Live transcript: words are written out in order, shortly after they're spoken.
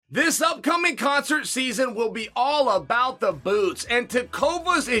This upcoming concert season will be all about the boots, and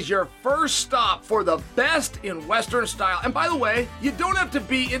Tecovas is your first stop for the best in Western style. And by the way, you don't have to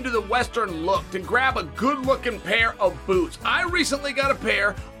be into the Western look to grab a good-looking pair of boots. I recently got a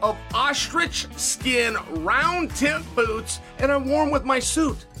pair of ostrich skin round-tip boots, and I wore them with my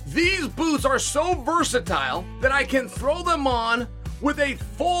suit. These boots are so versatile that I can throw them on with a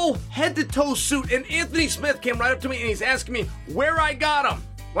full head-to-toe suit. And Anthony Smith came right up to me and he's asking me where I got them.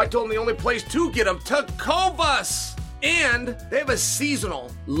 Well, I told him the only place to get them, Tecovas. And they have a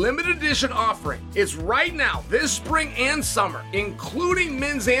seasonal, limited edition offering. It's right now, this spring and summer, including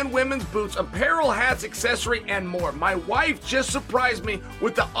men's and women's boots, apparel, hats, accessory, and more. My wife just surprised me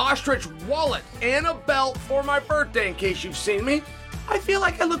with the ostrich wallet and a belt for my birthday, in case you've seen me. I feel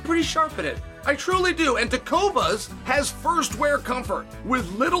like I look pretty sharp in it. I truly do. And Tecovas has first wear comfort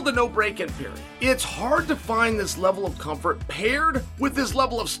with little to no break-in period. It's hard to find this level of comfort paired with this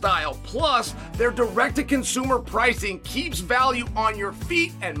level of style. Plus, their direct-to-consumer pricing keeps value on your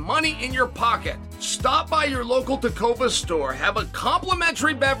feet and money in your pocket. Stop by your local Tecovas store, have a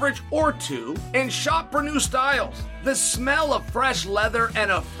complimentary beverage or two, and shop for new styles. The smell of fresh leather and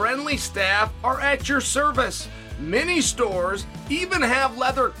a friendly staff are at your service. Many stores even have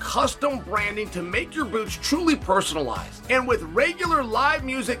leather custom branding to make your boots truly personalized. And with regular live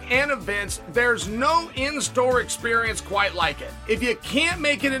music and events, there's no in-store experience quite like it. If you can't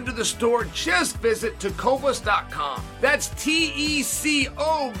make it into the store, just visit tecovas.com. That's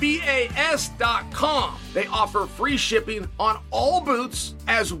Tecovas.com. They offer free shipping on all boots,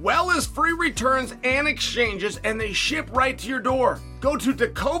 as well as free returns and exchanges, and they ship right to your door. Go to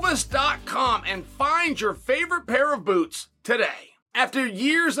Tecovas.com and find your favorite pair of boots today. After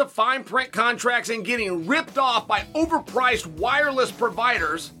years of fine print contracts and getting ripped off by overpriced wireless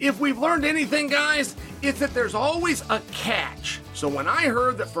providers, if we've learned anything, guys, it's that there's always a catch. So when I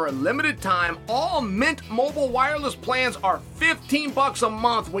heard that for a limited time, all Mint Mobile wireless plans are $15 a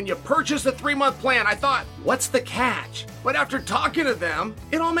month when you purchase a 3-month plan, I thought, what's the catch? But after talking to them,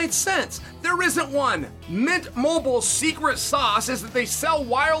 it all made sense. There isn't one. Mint Mobile's secret sauce is that they sell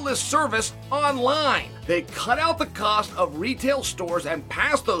wireless service online. They cut out the cost of retail stores and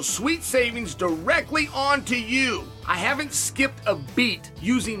pass those sweet savings directly on to you. I haven't skipped a beat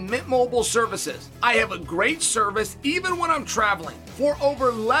using Mint Mobile services. I have a great service even when I'm traveling for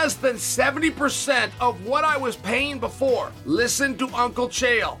over less than 70% of what I was paying before. Listen to Uncle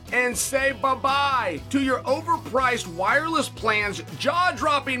Chael and say bye-bye to your overpriced wireless plans,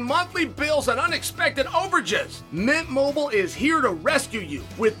 jaw-dropping monthly bills, and unexpected overages. Mint Mobile is here to rescue you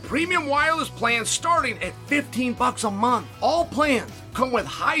with premium wireless plans starting at $15 a month. All plans come with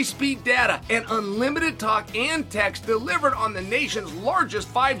high-speed data and unlimited talk and text delivered on the nation's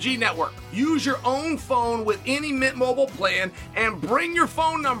largest 5G network. Use your own phone with any Mint Mobile plan and bring your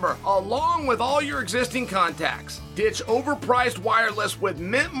phone number along with all your existing contacts. Ditch overpriced wireless with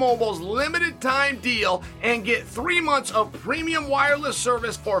Mint Mobile's limited time deal and get 3 months of premium wireless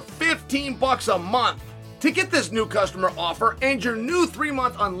service for $15 a month. To get this new customer offer and your new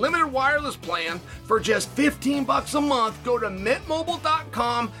 3-month unlimited wireless plan for just $15 a month, go to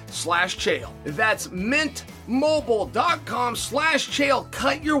mintmobile.com/Chael. That's mintmobile.com/Chael.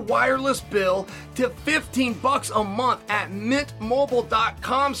 Cut your wireless bill to $15 a month at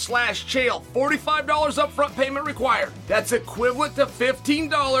mintmobile.com/Chael. $45 upfront payment required. That's equivalent to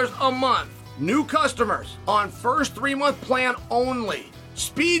 $15 a month. New customers on first 3-month plan only.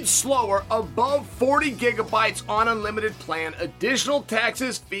 Speed slower above 40 gigabytes on unlimited plan. Additional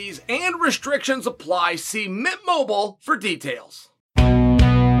taxes, fees, and restrictions apply. See Mint Mobile for details.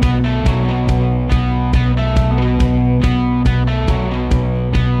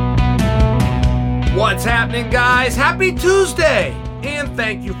 What's happening, guys? Happy Tuesday! And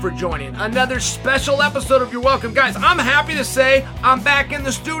thank you for joining another special episode of You're Welcome. Guys, I'm happy to say I'm back in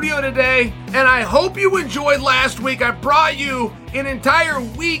the studio today, and I hope you enjoyed last week. I brought you an entire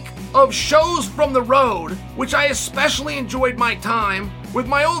week of shows from the road, which I especially enjoyed my time with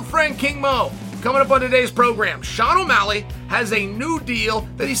my old friend King Mo. Coming up on today's program, Sean O'Malley has a new deal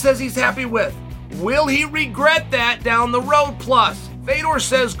that he says he's happy with. Will he regret that down the road? Plus, Fedor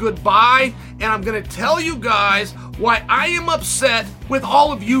says goodbye, and I'm going to tell you guys why I am upset with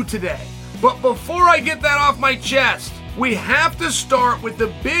all of you today. But before I get that off my chest, we have to start with the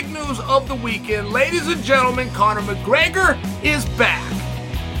big news of the weekend. Ladies and gentlemen, Conor McGregor is back.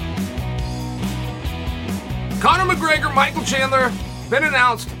 Conor McGregor, Michael Chandler, been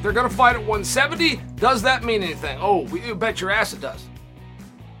announced. They're going to fight at 170. Does that mean anything? Oh, you bet your ass it does.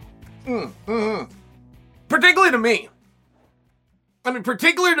 Particularly to me.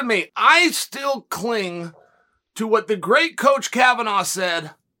 I still cling to what the great Coach Kavanaugh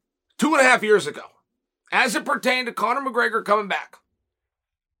said 2.5 years ago, as it pertained to Conor McGregor coming back.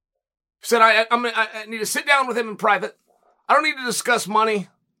 Said, I need to sit down with him in private. I don't need to discuss money.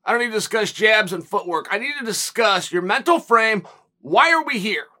 I don't need to discuss jabs and footwork. I need to discuss your mental frame. Why are we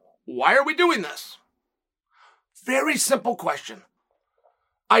here? Why are we doing this? Very simple question.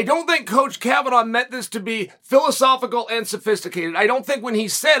 I don't think Coach Kavanaugh meant this to be philosophical and sophisticated. I don't think when he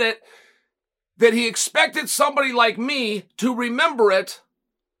said it that he expected somebody like me to remember it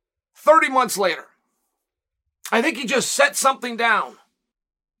 30 months later. I think he just set something down.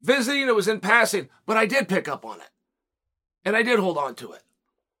 Visiting, it was in passing, but I did pick up on it. And I did hold on to it.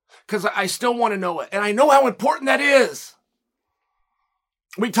 Because I still want to know it. And I know how important that is.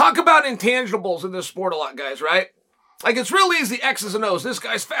 We talk about intangibles in this sport a lot, guys, right? Like, it's real easy, X's and O's. This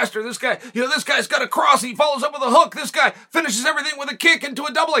guy's faster. This guy, this guy's got a cross. He follows up with a hook. This guy finishes everything with a kick into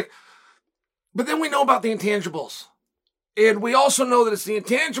a doubling. But then we know about the intangibles. And we also know that it's the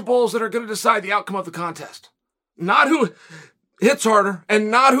intangibles that are going to decide the outcome of the contest. Not who hits harder, and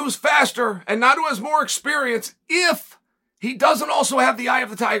not who's faster, and not who has more experience, if he doesn't also have the eye of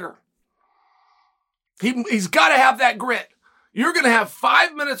the tiger. He's got to have that grit. You're going to have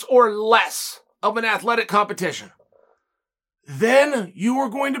 5 minutes or less of an athletic competition. Then you are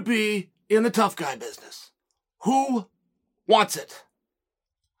going to be in the tough guy business. Who wants it?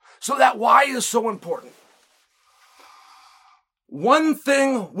 So that why is so important. One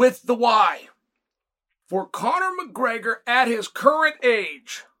thing with the why. For Conor McGregor at his current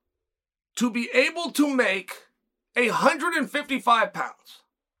age to be able to make 155 pounds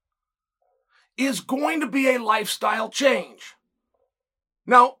is going to be a lifestyle change.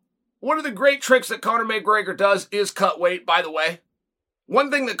 Now, one of the great tricks that Conor McGregor does is cut weight, by the way. One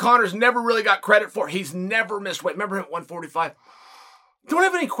thing that Conor's never really got credit for, he's never missed weight. Remember him at 145? Don't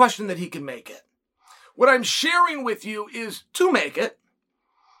have any question that he can make it. What I'm sharing with you is to make it,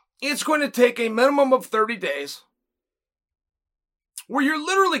 it's going to take a minimum of 30 days where you're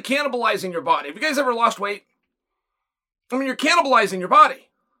literally cannibalizing your body. Have you guys ever lost weight? I mean, you're cannibalizing your body.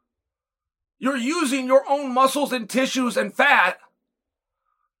 You're using your own muscles and tissues and fat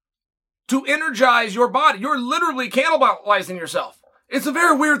to energize your body. You're literally cannibalizing yourself. It's a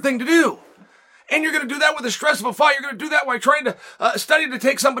very weird thing to do. And you're going to do that with the stress of a fight. You're going to do that while trying to study to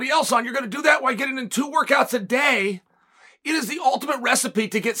take somebody else on. You're going to do that while getting in 2 workouts a day. It is the ultimate recipe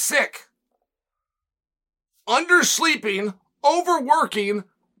to get sick. Undersleeping, overworking,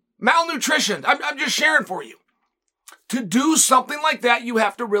 malnutrition. I'm just sharing for you. To do something like that, you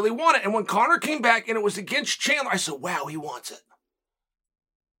have to really want it. And when Conor came back and it was against Chandler, I said, wow, he wants it.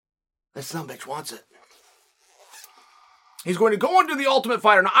 That son of a bitch wants it. He's going to go on to the Ultimate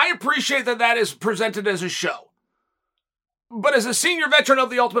Fighter. Now, I appreciate that that is presented as a show. But as a senior veteran of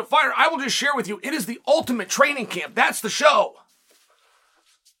the Ultimate Fighter, I will just share with you, it is the ultimate training camp. That's the show.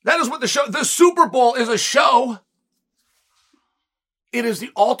 That is what the show, the Super Bowl is a show. It is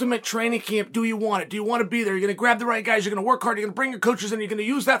the ultimate training camp. Do you want it? Do you want to be there? You're going to grab the right guys. You're going to work hard. You're going to bring your coaches in. You're going to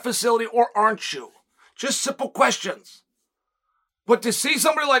use that facility, or aren't you? Just simple questions. But to see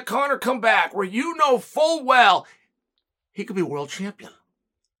somebody like Conor come back where you know full well he could be world champion.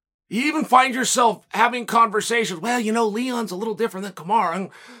 You even find yourself having conversations. Well, Leon's a little different than Kamar, and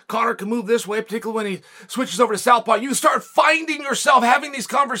Conor can move this way, particularly when he switches over to southpaw. You start finding yourself having these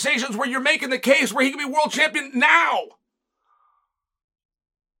conversations where you're making the case where he can be world champion now.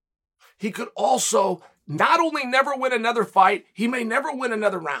 He could also not only never win another fight, he may never win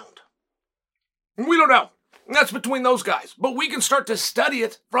another round. We don't know. That's between those guys. But we can start to study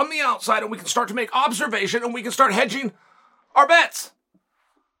it from the outside, and we can start to make observation, and we can start hedging our bets.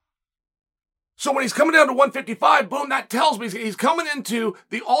 So when he's coming down to 155, boom, that tells me he's coming into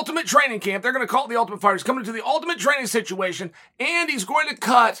the ultimate training camp. They're going to call it the Ultimate Fighter. He's coming into the ultimate training situation, and he's going to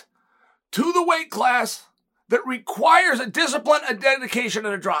cut to the weight class that requires a discipline, a dedication,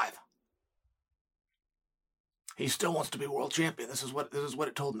 and a drive. He still wants to be world champion. This is what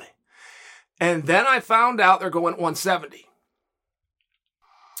it told me. And then I found out they're going 170.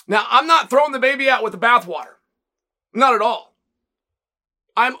 Now, I'm not throwing the baby out with the bathwater. Not at all.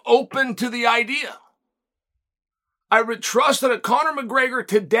 I'm open to the idea. I would trust that a Conor McGregor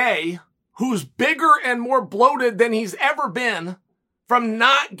today, who's bigger and more bloated than he's ever been from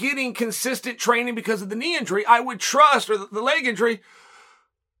not getting consistent training because of the knee injury, I would trust, or the leg injury,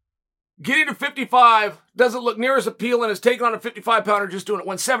 getting to 55 doesn't look near as appealing as taking on a 55-pounder just doing it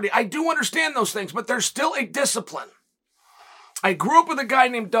 170. I do understand those things, but there's still a discipline. I grew up with a guy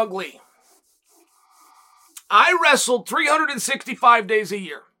named Doug Lee. I wrestled 365 days a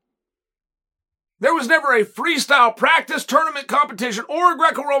year. There was never a freestyle practice, tournament competition, or a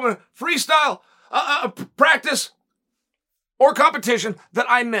Greco-Roman freestyle practice or competition that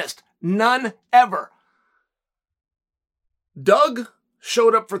I missed. None ever. Doug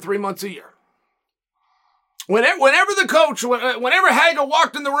showed up for 3 months a year. Whenever the coach, whenever Haga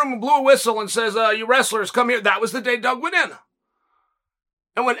walked in the room and blew a whistle and says, you wrestlers, come here, that was the day Doug went in.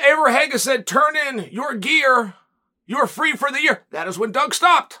 And whenever Haga said, turn in your gear, you're free for the year, that is when Doug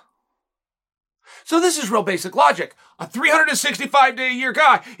stopped. So this is real basic logic. A 365-day-a-year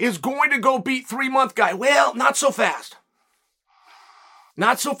guy is going to go beat 3-month guy. Well, not so fast.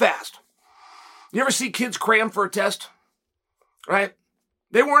 Not so fast. You ever see kids cram for a test? Right?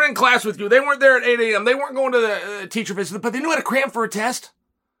 They weren't in class with you. They weren't there at 8 a.m. They weren't going to the teacher visit, but they knew how to cram for a test.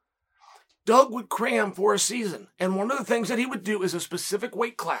 Doug would cram for a season. And one of the things that he would do is a specific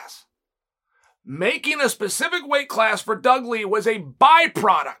weight class. Making a specific weight class for Doug Lee was a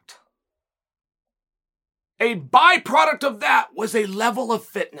byproduct. A byproduct of that was a level of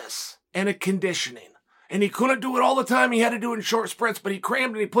fitness and a conditioning. And he couldn't do it all the time. He had to do it in short sprints, but he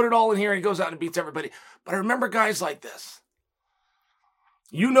crammed and he put it all in here and he goes out and beats everybody. But I remember guys like this.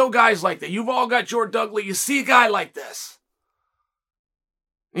 You know guys like that. You've all got your Doug Lee. You see a guy like this.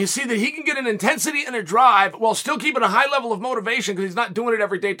 And you see that he can get an intensity and a drive while still keeping a high level of motivation because he's not doing it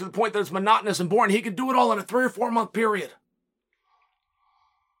every day to the point that it's monotonous and boring. He could do it all in a 3 or 4 month period.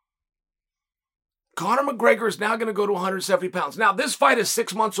 Conor McGregor is now going to go to 170 pounds. Now, this fight is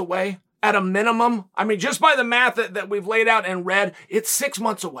 6 months away at a minimum. I mean, just by the math that we've laid out and read, it's 6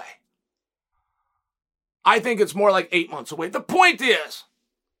 months away. I think it's more like 8 months away. The point is,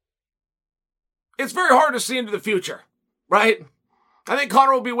 it's very hard to see into the future, right? I think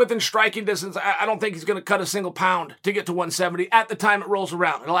Conor will be within striking distance. I don't think he's going to cut a single pound to get to 170 at the time it rolls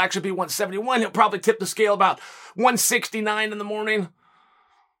around. It'll actually be 171. He'll probably tip the scale about 169 in the morning.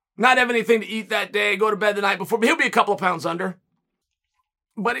 Not have anything to eat that day, go to bed the night before, but he'll be a couple of pounds under.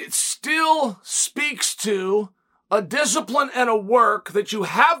 But it still speaks to a discipline and a work that you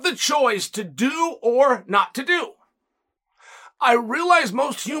have the choice to do or not to do. I realize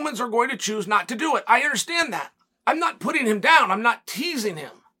most humans are going to choose not to do it. I understand that. I'm not putting him down. I'm not teasing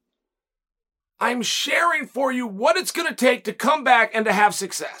him. I'm sharing for you what it's going to take to come back and to have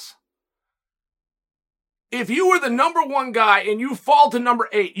success. If you were the number 1 guy and you fall to number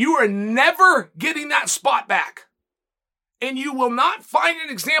 8, you are never getting that spot back. And you will not find an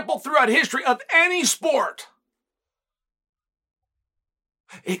example throughout history of any sport,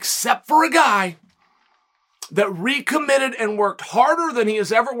 except for a guy that recommitted and worked harder than he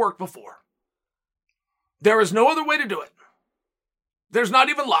has ever worked before. There is no other way to do it. There's not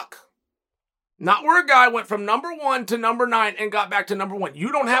even luck. Not where a guy went from number 1 to number 9 and got back to number 1.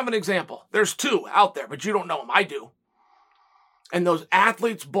 You don't have an example. There's 2 out there, but you don't know them. I do. And those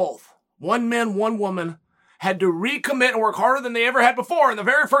athletes both, 1 man, 1 woman, had to recommit and work harder than they ever had before. And the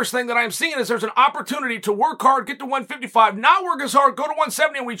very first thing that I'm seeing is there's an opportunity to work hard, get to 155, not work as hard, go to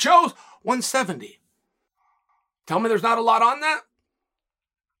 170, and we chose 170. Tell me there's not a lot on that?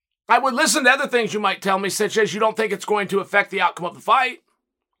 I would listen to other things you might tell me, such as you don't think it's going to affect the outcome of the fight.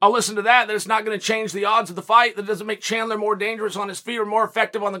 I'll listen to that it's not going to change the odds of the fight, that doesn't make Chandler more dangerous on his feet or more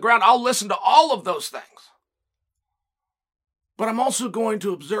effective on the ground. I'll listen to all of those things. But I'm also going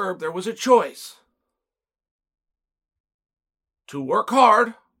to observe there was a choice to work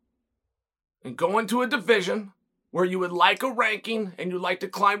hard and go into a division where you would like a ranking and you'd like to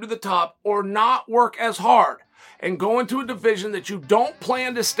climb to the top, or not work as hard and go into a division that you don't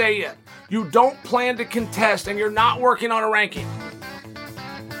plan to stay in, you don't plan to contest, and you're not working on a ranking.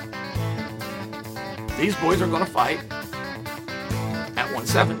 These boys are going to fight at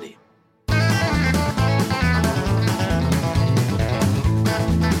 170.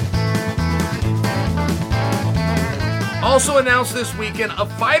 Also announced this weekend, a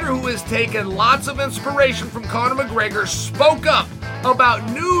fighter who has taken lots of inspiration from Conor McGregor spoke up about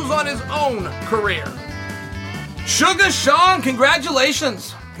news on his own career. Suga Sean,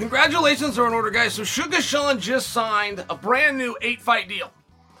 congratulations. Congratulations are in order, guys. So Suga Sean just signed a brand new 8-fight deal.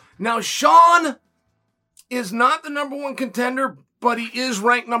 Now, Sean is not the number 1 contender, but he is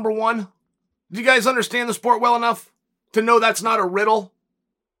ranked number 1. Do you guys understand the sport well enough to know that's not a riddle?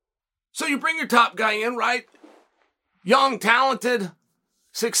 So you bring your top guy in, right? Young, talented,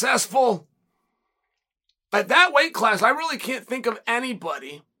 successful. At that weight class, I really can't think of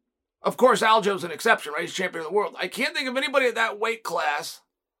anybody. Of course, Aljo's an exception, right? He's champion of the world. I can't think of anybody at that weight class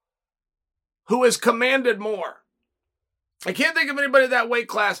who has commanded more. I can't think of anybody at that weight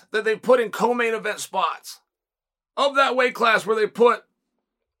class that they've put in co-main event spots. Of that weight class where they put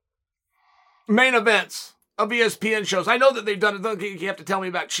main events of ESPN shows. I know that they've done it. Don't you have to tell me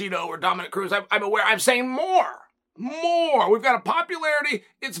about Cheeto or Dominic Cruz. I'm aware. I'm saying more. We've got a popularity.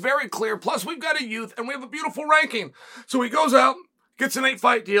 It's very clear. Plus, we've got a youth and we have a beautiful ranking. So he goes out, gets an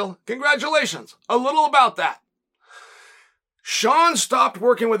 8-fight deal. Congratulations. A little about that. Sean stopped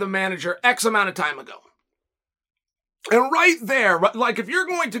working with a manager X amount of time ago. And right there, like if you're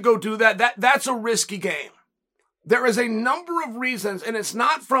going to go do that's a risky game. There is a number of reasons, and it's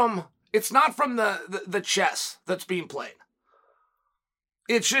not from the chess that's being played.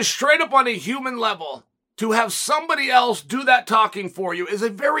 It's just straight up on a human level. To have somebody else do that talking for you is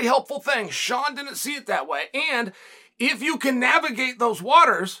a very helpful thing. Sean didn't see it that way. And if you can navigate those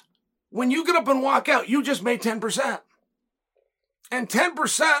waters, when you get up and walk out, you just made 10%. And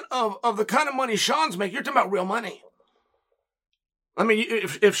 10% of the kind of money Sean's making, you're talking about real money. I mean,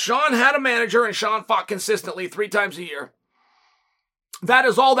 if Sean had a manager and Sean fought consistently 3 times a year, that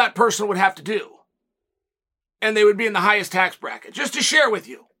is all that person would have to do. And they would be in the highest tax bracket, just to share with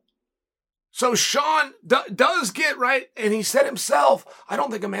you. So Sean does get right, and he said himself, I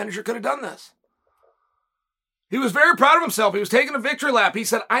don't think a manager could have done this. He was very proud of himself. He was taking a victory lap. He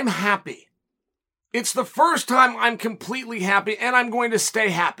said, I'm happy. It's the first time I'm completely happy, and I'm going to stay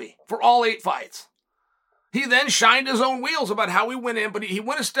happy for all 8 fights. He then shined his own wheels about how he went in, but he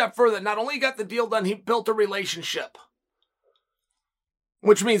went a step further. Not only got the deal done, he built a relationship.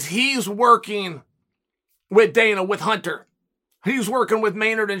 Which means he's working with Dana, with Hunter. He's working with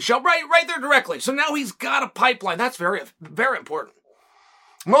Maynard and Shell right there directly. So now he's got a pipeline. That's very, very important.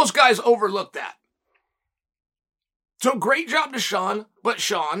 Most guys overlook that. So great job to Sean. But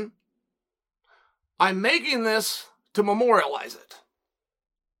Sean, I'm making this to memorialize it.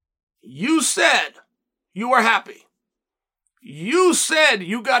 You said you are happy. You said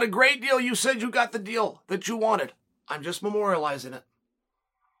you got a great deal. You said you got the deal that you wanted. I'm just memorializing it.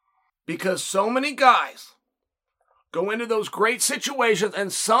 Because so many guys go into those great situations and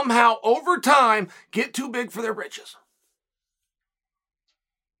somehow over time get too big for their britches.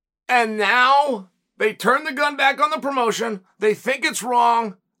 And now they turn the gun back on the promotion. They think it's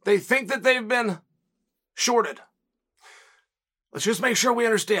wrong. They think that they've been shorted. Let's just make sure we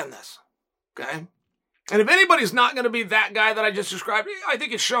understand this. Okay? And if anybody's not going to be that guy that I just described, I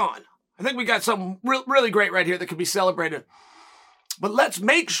think it's Sean. I think we got something really great right here that could be celebrated. But let's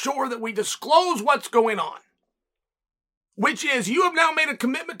make sure that we disclose what's going on. Which is, you have now made a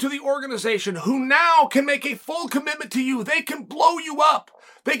commitment to the organization who now can make a full commitment to you. They can blow you up.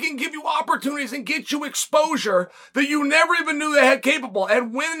 They can give you opportunities and get you exposure that you never even knew they had capable.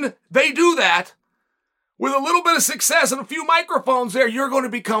 And when they do that, with a little bit of success and a few microphones there, you're going to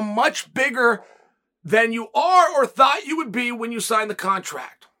become much bigger than you are or thought you would be when you signed the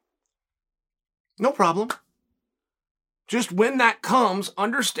contract. No problem. Just when that comes,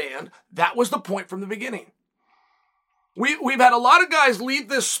 understand that was the point from the beginning. We've had a lot of guys leave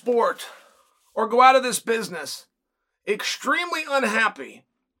this sport or go out of this business extremely unhappy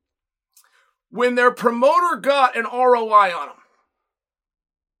when their promoter got an ROI on them.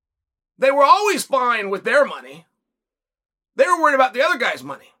 They were always fine with their money. They were worried about the other guy's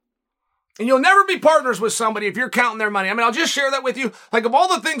money. And you'll never be partners with somebody if you're counting their money. I mean, I'll just share that with you. Like, of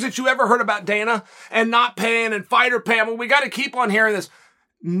all the things that you ever heard about Dana and not paying and fighter paying, well, we got to keep on hearing this.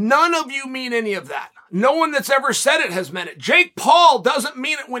 None of you mean any of that. No one that's ever said it has meant it. Jake Paul doesn't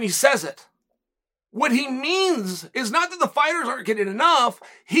mean it when he says it. What he means is not that the fighters aren't getting enough.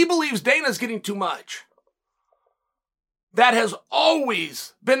 He believes Dana's getting too much. That has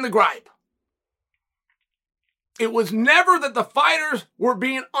always been the gripe. It was never that the fighters were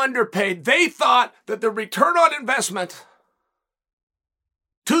being underpaid. They thought that the return on investment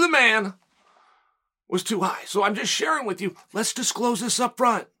to the man was too high. So I'm just sharing with you, let's disclose this up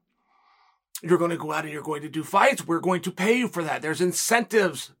front. You're going to go out and you're going to do fights. We're going to pay you for that. There's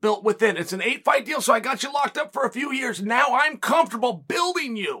incentives built within. It's an 8-fight deal, so I got you locked up for a few years. Now I'm comfortable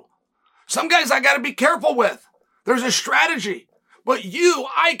building you. Some guys I got to be careful with. There's a strategy. But you,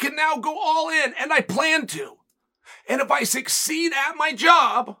 I can now go all in, and I plan to. And if I succeed at my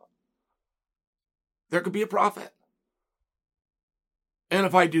job, there could be a profit. And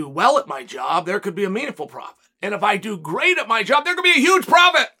if I do well at my job, there could be a meaningful profit. And if I do great at my job, there could be a huge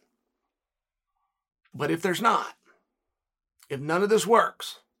profit. But if there's not, if none of this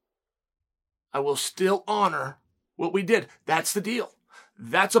works, I will still honor what we did. That's the deal.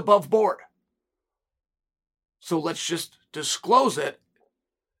 That's above board. So let's just disclose it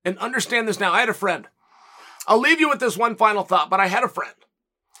and understand this now. I had a friend. I'll leave you with this one final thought, but I had a friend.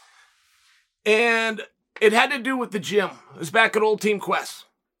 And it had to do with the gym. It was back at Old Team Quest.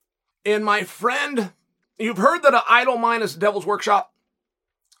 And my friend, you've heard that an idle mind is the devil's workshop.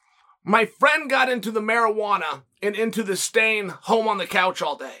 My friend got into the marijuana and into the staying home on the couch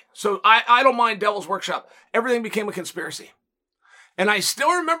all day. So I don't mind devil's workshop. Everything became a conspiracy. And I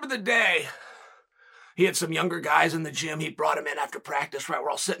still remember the day He had some younger guys in the gym. He brought them in after practice, right? We're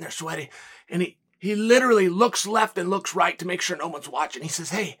all sitting there sweaty. And he literally looks left and looks right to make sure no one's watching. He says,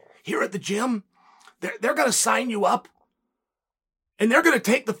 hey, here at the gym, they're going to sign you up. And they're going to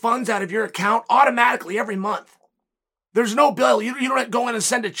take the funds out of your account automatically every month. There's no bill. You don't have to go in and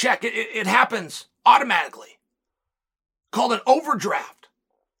send a check. It happens automatically. Called an overdraft.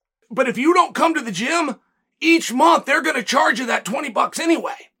 But if you don't come to the gym, each month they're going to charge you that $20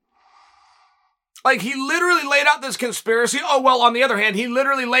 anyway. Like, he literally laid out this conspiracy. Oh, well, on the other hand, he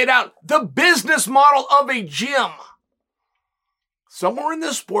literally laid out the business model of a gym. Somewhere in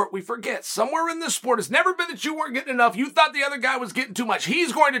this sport, we forget. Somewhere in this sport, it's never been that you weren't getting enough. You thought the other guy was getting too much.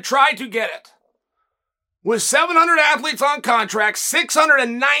 He's going to try to get it. With 700 athletes on contract,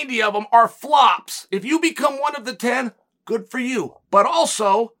 690 of them are flops. If you become one of the 10, good for you. But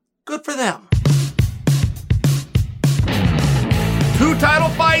also, good for them. 2 title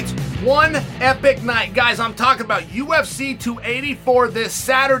fights, 1 epic night. Guys, I'm talking about UFC 284 this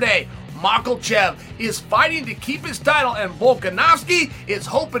Saturday. Makhachev is fighting to keep his title, and Volkanovski is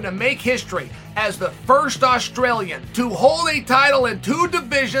hoping to make history as the first Australian to hold a title in 2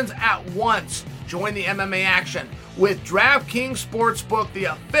 divisions at once. Join the MMA action with DraftKings Sportsbook, the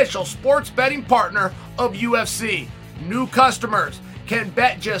official sports betting partner of UFC. New customers can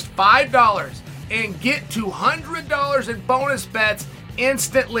bet just $5 and get $200 in bonus bets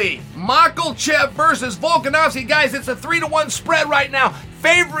instantly. Makhachev versus Volkanovski. Guys, it's a 3-1 spread right now,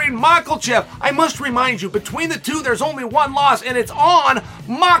 favoring Makhachev. I must remind you, between the two, there's only 1 loss, and it's on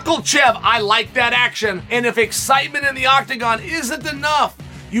Makhachev. I like that action. And if excitement in the octagon isn't enough,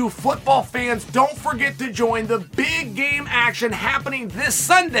 you football fans, don't forget to join the big game action happening this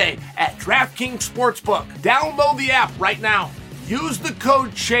Sunday at DraftKings Sportsbook. Download the app right now. Use the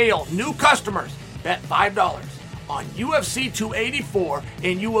code CHAEL. New customers, bet $5 on UFC 284,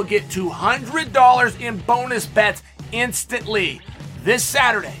 and you will get $200 in bonus bets instantly this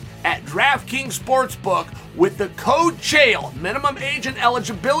Saturday at DraftKings Sportsbook with the code CHAEL. Minimum age and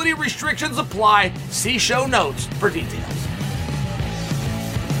eligibility restrictions apply. See show notes for details.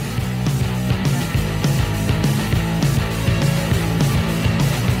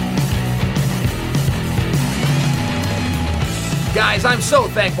 Guys, I'm so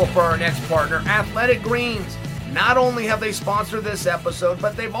thankful for our next partner, Athletic Greens. Not only have they sponsored this episode,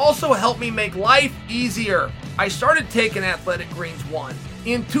 but they've also helped me make life easier. I started taking Athletic Greens 1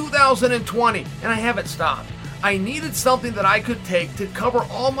 in 2020, and I haven't stopped. I needed something that I could take to cover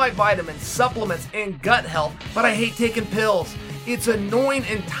all my vitamins, supplements, and gut health, but I hate taking pills. It's annoying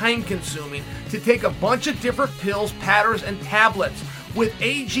and time-consuming to take a bunch of different pills, powders, and tablets. With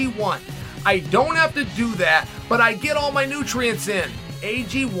AG1, I don't have to do that, but I get all my nutrients in.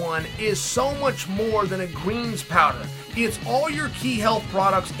 AG1 is so much more than a greens powder. It's all your key health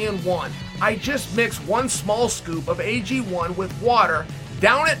products in one. I just mix 1 small scoop of AG1 with water,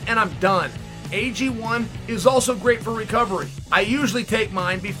 down it, and I'm done. AG1 is also great for recovery. I usually take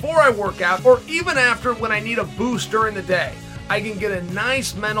mine before I work out or even after when I need a boost during the day. I can get a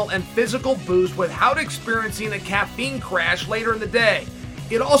nice mental and physical boost without experiencing a caffeine crash later in the day.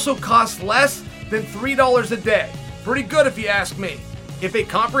 It also costs less than $3 a day. Pretty good if you ask me. If a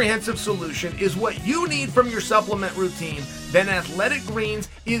comprehensive solution is what you need from your supplement routine, then Athletic Greens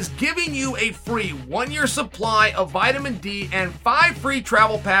is giving you a free 1-year supply of vitamin D and 5 free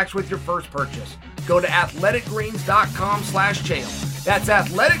travel packs with your first purchase. Go to athleticgreens.com/Chael. That's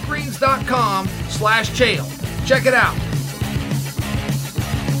athleticgreens.com/Chael. Check it out.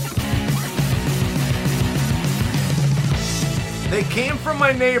 They came from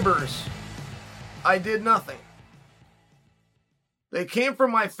my neighbors. I did nothing. They came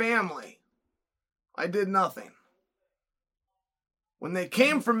from my family. I did nothing. When they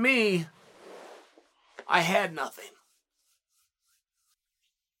came from me, I had nothing.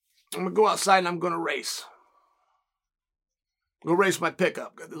 I'm going to go outside and I'm going to race. Go race my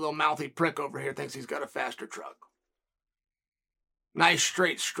pickup. Got the little mouthy prick over here thinks he's got a faster truck. Nice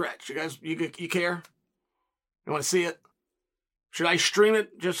straight stretch. You guys, you care? You want to see it? Should I stream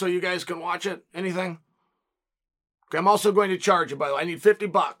it just so you guys can watch it? Anything? Okay, I'm also going to charge you, by the way. I need $50,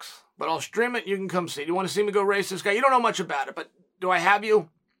 but I'll stream it. You can come see it. You want to see me go race this guy? You don't know much about it, but do I have you?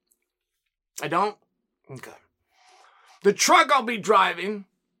 I don't? Okay. The truck I'll be driving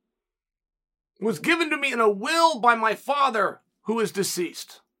was given to me in a will by my father, who is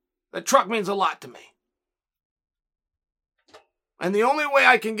deceased. That truck means a lot to me. And the only way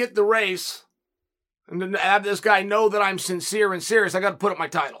I can get the race and to have this guy know that I'm sincere and serious, I got to put up my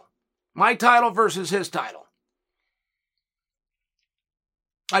title. My title versus his title.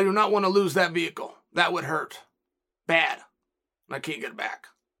 I do not want to lose that vehicle. That would hurt. Bad. I can't get it back.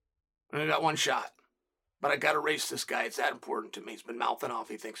 And I got 1 shot. but I got to race this guy. It's that important to me. He's been mouthing off.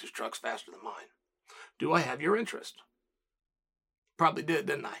 He thinks his truck's faster than mine. Do I have your interest? Probably did,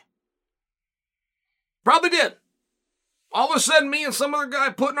 didn't I? Probably did. All of a sudden, me and some other guy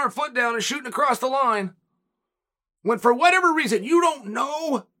putting our foot down and shooting across the line, when for whatever reason, you don't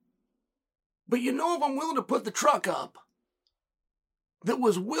know, but you know if I'm willing to put the truck up, that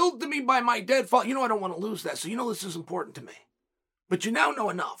was willed to me by my dead father. You know I don't want to lose that, so you know this is important to me. But you now know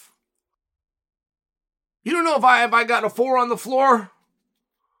enough. You don't know if I got a 4 on the floor.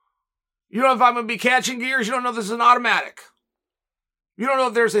 You don't know if I'm going to be catching gears. You don't know if this is an automatic. You don't know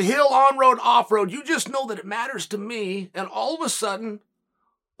if there's a hill, on-road, off-road. You just know that it matters to me. And all of a sudden,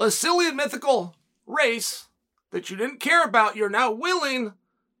 a silly and mythical race that you didn't care about, you're now willing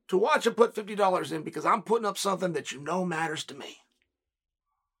to watch and put $50 in because I'm putting up something that you know matters to me.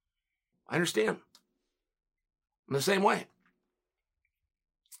 I understand. I'm the same way.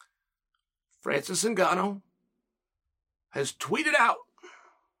 Francis Ngannou has tweeted out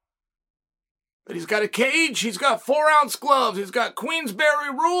that he's got a cage, he's got 4-ounce gloves, he's got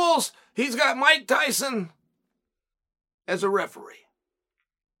Queensberry rules, he's got Mike Tyson as a referee.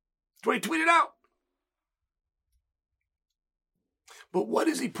 That's what he tweeted out. But what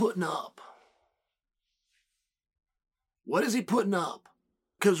is he putting up? What is he putting up?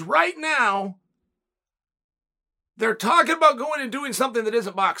 Because right now, they're talking about going and doing something that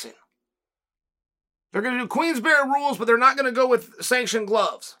isn't boxing. They're going to do Queensberry rules, but they're not going to go with sanctioned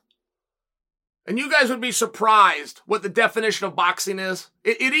gloves. And you guys would be surprised what the definition of boxing is.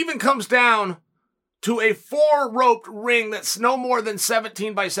 It even comes down to a 4-roped ring that's no more than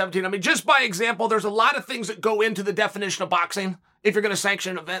 17 by 17. I mean, just by example, there's a lot of things that go into the definition of boxing if you're going to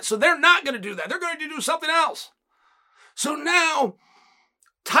sanction an event. So they're not going to do that. They're going to do something else. So now,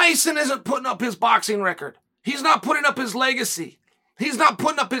 Tyson isn't putting up his boxing record. He's not putting up his legacy. He's not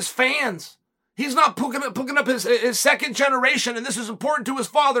putting up his fans. He's not putting up his second generation, and this is important to his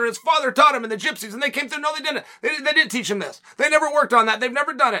father. His father taught him, and the gypsies, and they came through. No, they didn't. They didn't teach him this. They never worked on that. They've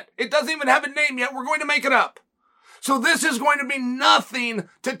never done it. It doesn't even have a name yet. We're going to make it up. So this is going to be nothing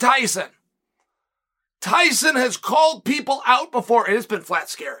to Tyson. Tyson has called people out before, and it's been flat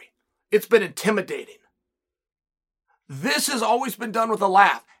scary. It's been intimidating. This has always been done with a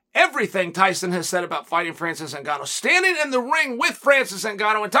laugh. Everything Tyson has said about fighting Francis Ngannou, standing in the ring with Francis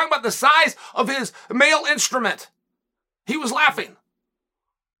Ngannou and talking about the size of his male instrument, he was laughing.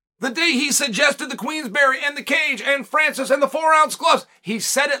 The day he suggested the Queensberry and the cage and Francis and the 4-ounce gloves, he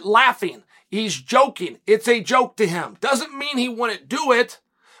said it laughing. He's joking. It's a joke to him. Doesn't mean he wouldn't do it,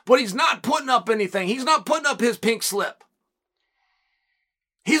 but he's not putting up anything. He's not putting up his pink slip.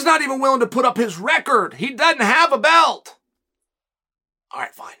 He's not even willing to put up his record. He doesn't have a belt. All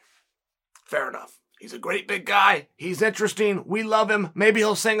right, fine. Fair enough. He's a great big guy. He's interesting. We love him. Maybe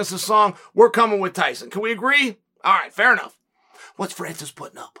he'll sing us a song. We're coming with Tyson. Can we agree? All right, fair enough. What's Francis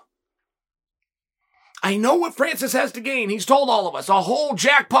putting up? I know what Francis has to gain. He's told all of us. A whole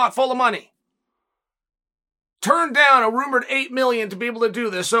jackpot full of money. Turned down a rumored $8 million to be able to do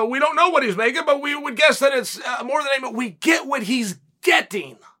this. So we don't know what he's making, but we would guess that it's more than $8 million. We get what he's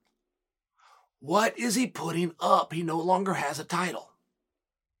getting. What is he putting up? He no longer has a title.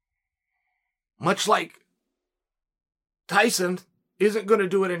 Much like Tyson isn't going to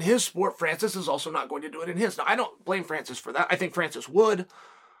do it in his sport, Francis is also not going to do it in his. Now, I don't blame Francis for that. I think Francis would.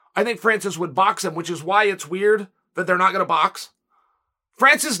 I think Francis would box him, which is why it's weird that they're not going to box.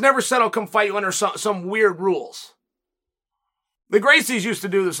 Francis never said, I'll come fight you under some weird rules. The Gracies used to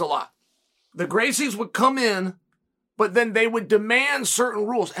do this a lot. The Gracies would come in, but then they would demand certain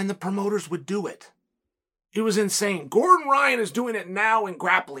rules, and the promoters would do it. It was insane. Gordon Ryan is doing it now in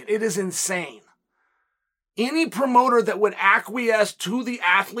grappling. It is insane. Any promoter that would acquiesce to the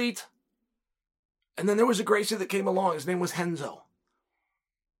athlete, and then there was a Gracie that came along. His name was Henzo.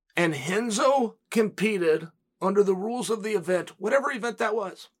 And Henzo competed under the rules of the event, whatever event that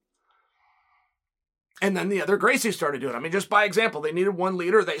was. And then the other Gracies started doing it. I mean, just by example, they needed one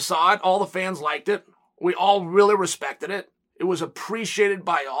leader. They saw it. All the fans liked it. We all really respected it. It was appreciated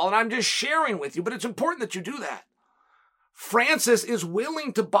by all. And I'm just sharing with you, but it's important that you do that. Francis is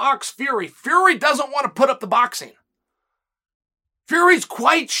willing to box Fury. Fury doesn't want to put up the boxing. Fury's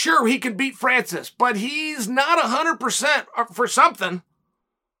quite sure he can beat Francis, but he's not 100% for something.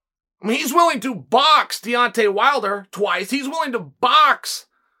 I mean, he's willing to box Deontay Wilder twice. He's willing to box,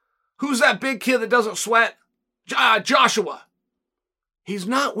 who's that big kid that doesn't sweat? Joshua. He's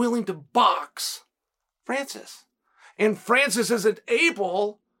not willing to box Francis. And Francis isn't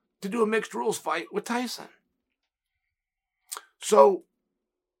able to do a mixed rules fight with Tyson. So,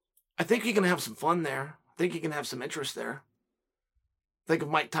 I think you can have some fun there. I think you can have some interest there. Think if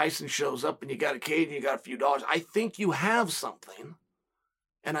Mike Tyson shows up and you got a cage and you got a few dollars, I think you have something.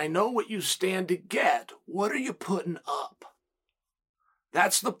 And I know what you stand to get. What are you putting up?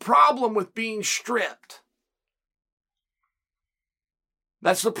 That's the problem with being stripped.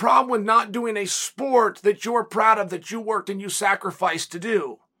 That's the problem with not doing a sport that you're proud of, that you worked and you sacrificed to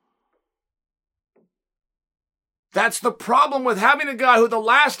do. That's the problem with having a guy who the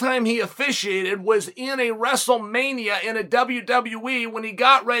last time he officiated was in a WrestleMania in a WWE when he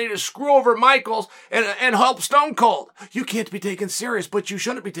got ready to screw over Michaels and help Stone Cold. You can't be taken serious, but you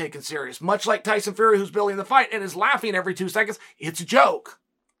shouldn't be taken serious. Much like Tyson Fury, who's building the fight and is laughing every 2 seconds. It's a joke.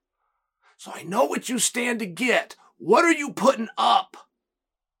 So I know what you stand to get. What are you putting up?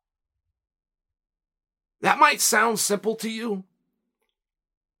 That might sound simple to you.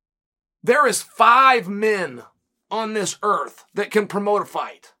 There is 5 men on this earth that can promote a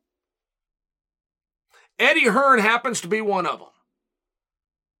fight. Eddie Hearn happens to be one of them.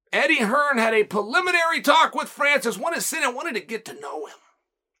 Eddie Hearn had a preliminary talk with Francis, wanted to get to know him.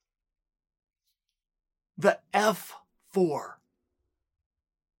 The F4.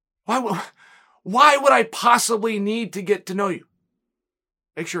 Why would I possibly need to get to know you?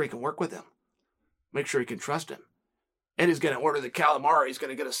 Make sure he can work with him. Make sure he can trust him. Eddie's going to order the calamari. He's going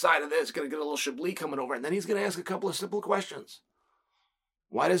to get a side of this. He's going to get a little Chablis coming over. And then he's going to ask a couple of simple questions.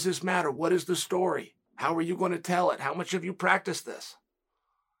 Why does this matter? What is the story? How are you going to tell it? How much have you practiced this?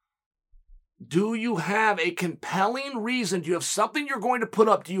 Do you have a compelling reason? Do you have something you're going to put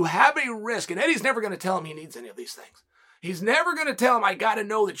up? Do you have a risk? And Eddie's never going to tell him he needs any of these things. He's never going to tell him, I got to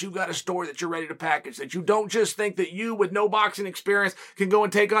know that you've got a story that you're ready to package, that you don't just think that you, with no boxing experience, can go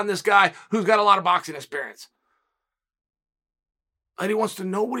and take on this guy who's got a lot of boxing experience. Eddie wants to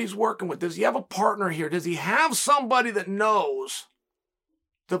know what he's working with. Does he have a partner here? Does he have somebody that knows?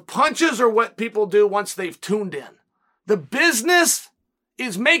 The punches are what people do once they've tuned in. The business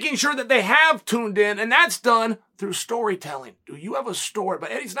is making sure that they have tuned in, and that's done through storytelling. Do you have a story?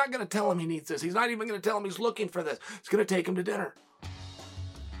 But Eddie's not going to tell him he needs this. He's not even going to tell him he's looking for this. He's going to take him to dinner.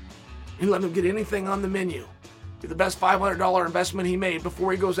 He let him get anything on the menu. Be the best $500 investment he made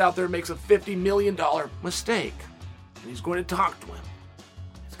before he goes out there and makes a $50 million mistake. And he's going to talk to him.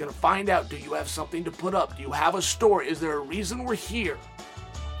 He's going to find out, do you have something to put up? Do you have a story? Is there a reason we're here?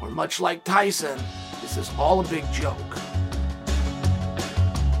 Or much like Tyson, this is all a big joke.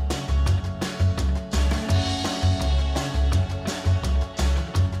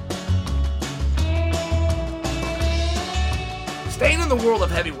 Staying in the world of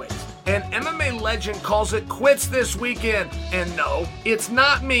heavyweights, an MMA legend calls it quits this weekend. And no, it's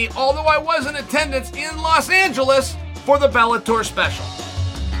not me, although I was in attendance in Los Angeles for the Bellator special.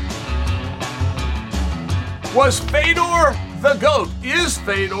 Was Fedor the GOAT? Is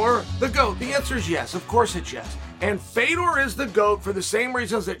Fedor the GOAT? The answer is yes. Of course it's yes. And Fedor is the GOAT for the same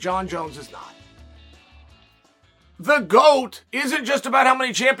reasons that Jon Jones is not. The GOAT isn't just about how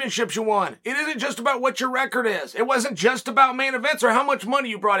many championships you won. It isn't just about what your record is. It wasn't just about main events or how much money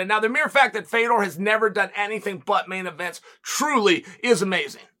you brought in. Now, the mere fact that Fedor has never done anything but main events truly is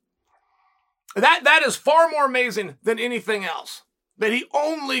amazing. That is far more amazing than anything else. That he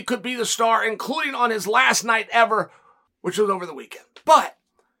only could be the star, including on his last night ever, which was over the weekend. But,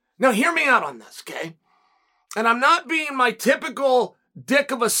 now hear me out on this, okay? And I'm not being my typical dick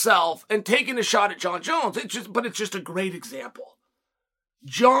of a self and taking a shot at Jon Jones. But it's just a great example.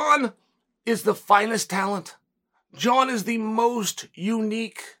 Jon is the finest talent. Jon is the most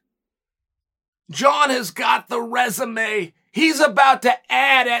unique. Jon has got the resume. He's about to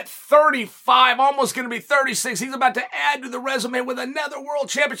add at 35, almost going to be 36. He's about to add to the resume with another world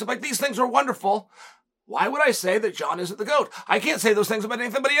championship. Like, these things are wonderful. Why would I say that Jon isn't the GOAT? I can't say those things about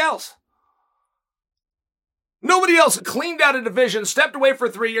anybody else. Nobody else cleaned out a division, stepped away for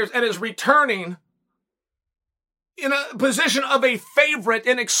 3 years, and is returning in a position of a favorite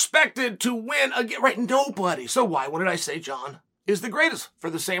and expected to win again. Right? Nobody. So why wouldn't I say Jon is the greatest? For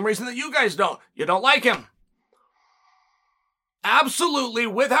the same reason that you guys don't. You don't like him. Absolutely,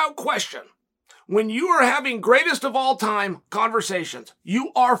 without question. When you are having greatest of all time conversations,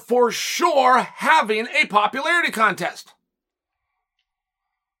 you are for sure having a popularity contest.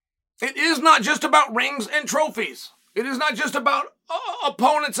 It is not just about rings and trophies. It is not just about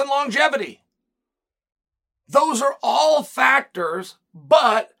opponents and longevity. Those are all factors,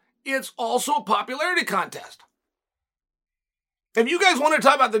 but it's also a popularity contest. If you guys want to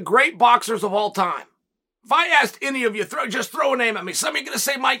talk about the great boxers of all time, if I asked any of you, just throw a name at me. Some of you are going to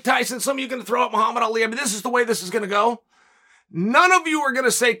say Mike Tyson. Some of you are going to throw out Muhammad Ali. I mean, this is the way this is going to go. None of you are going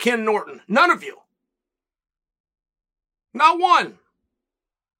to say Ken Norton. None of you. Not one.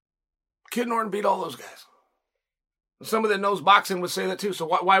 Ken Norton beat all those guys. Somebody that knows boxing would say that too. So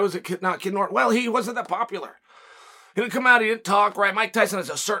why was it not Kid Norton? Well, he wasn't that popular. He didn't come out, he didn't talk, right? Mike Tyson has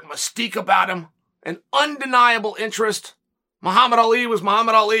a certain mystique about him, an undeniable interest. Muhammad Ali was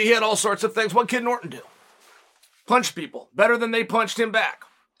Muhammad Ali. He had all sorts of things. What did Kid Norton do? Punch people better than they punched him back.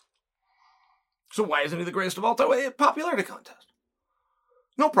 So why isn't he the greatest of all time? Popularity contest.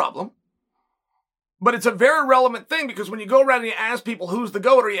 No problem. But it's a very relevant thing because when you go around and you ask people who's the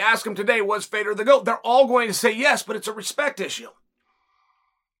GOAT, or you ask them today, was Vader the GOAT? They're all going to say yes, but it's a respect issue.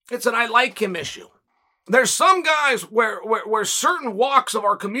 It's an I like him issue. There's some guys where certain walks of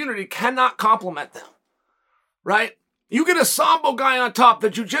our community cannot compliment them, right? You get a Sambo guy on top, the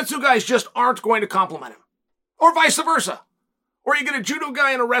jiu-jitsu guys just aren't going to compliment him. Or vice versa. Or you get a judo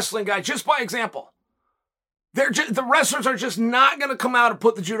guy and a wrestling guy, just by example. The wrestlers are just not going to come out and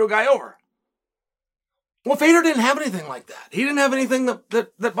put the judo guy over. Well, Vader didn't have anything like that. He didn't have anything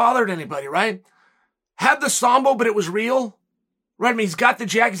that bothered anybody, right? Had the Sambo, but it was real. Right? I mean, he's got the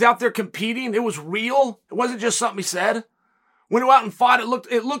jack. He's out there competing. It was real. It wasn't just something he said. When he went out and fought,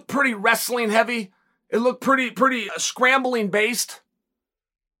 it looked pretty wrestling heavy. It looked pretty scrambling based.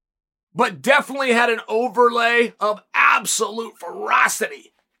 But definitely had an overlay of absolute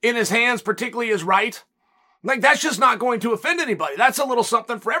ferocity in his hands, particularly his right. Like, that's just not going to offend anybody. That's a little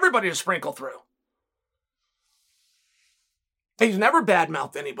something for everybody to sprinkle through. He's never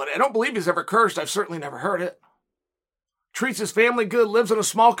badmouthed anybody. I don't believe he's ever cursed. I've certainly never heard it. Treats his family good, lives in a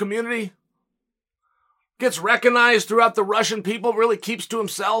small community. Gets recognized throughout the Russian people, really keeps to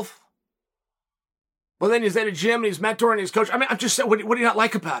himself. Well, then he's at a gym and he's mentoring, he's coaching. I mean, I'm just saying, what do you not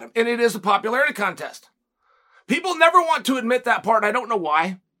like about him? And it is a popularity contest. People never want to admit that part. I don't know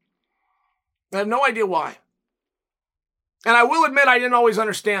why. I have no idea why. And I will admit I didn't always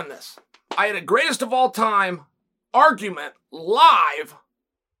understand this. I had a greatest of all time argument live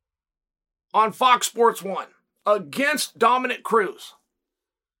on Fox Sports 1 against Dominic Cruz.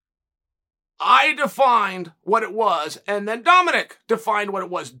 I defined what it was, and then Dominic defined what it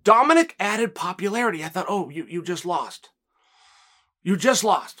was. Dominic added popularity. I thought, oh, you just lost. You just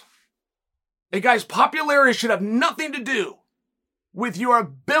lost. Hey, guys, popularity should have nothing to do with your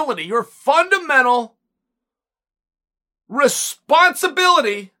ability, your fundamental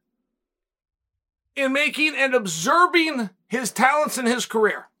responsibility in making and observing his talents in his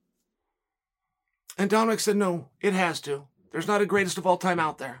career. And Dominic said, no, it has to. There's not a greatest of all time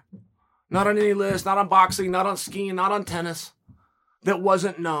out there. Not on any list, not on boxing, not on skiing, not on tennis, that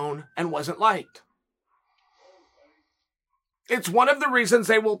wasn't known and wasn't liked. It's one of the reasons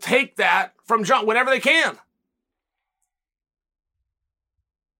they will take that from John whenever they can.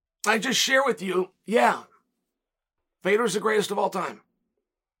 I just share with you, yeah, Vader's the greatest of all time.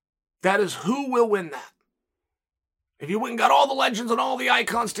 That is who will win that. If you went and got all the legends and all the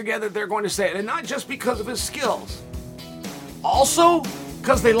icons together, they're going to say it. And not just because of his skills. Also,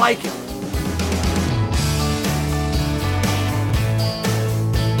 because they like him.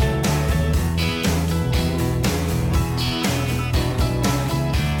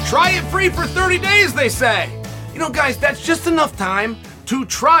 Try it free for 30 days, they say. You know, guys, that's just enough time to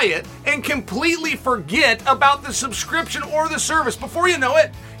try it and completely forget about the subscription or the service. Before you know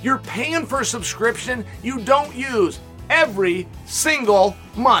it, you're paying for a subscription you don't use every single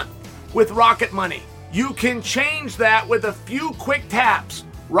month with Rocket Money. You can change that with a few quick taps.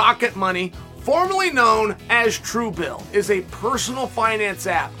 Rocket Money, formerly known as Truebill, is a personal finance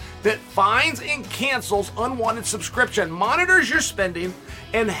app that finds and cancels unwanted subscription, monitors your spending,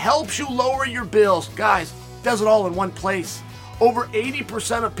 and helps you lower your bills. Guys, does it all in one place. Over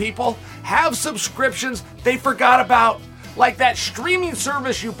 80% of people have subscriptions they forgot about, like that streaming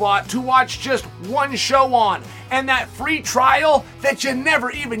service you bought to watch just one show on, and that free trial that you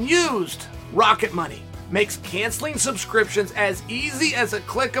never even used. Rocket Money makes canceling subscriptions as easy as a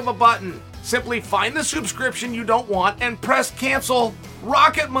click of a button. Simply find the subscription you don't want and press cancel.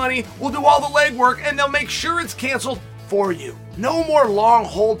 Rocket Money will do all the legwork and they'll make sure it's canceled for you. No more long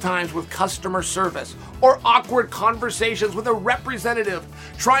hold times with customer service or awkward conversations with a representative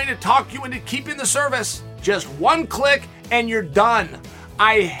trying to talk you into keeping the service. Just one click and you're done.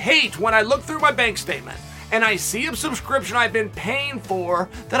 I hate when I look through my bank statement and I see a subscription I've been paying for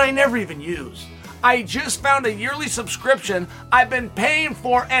that I never even use. I just found a yearly subscription I've been paying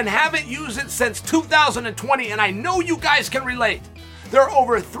for and haven't used it since 2020, and I know you guys can relate. There are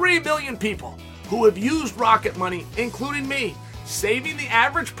over 3 million people who have used Rocket Money, including me, saving the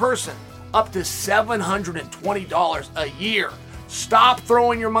average person up to $720 a year. Stop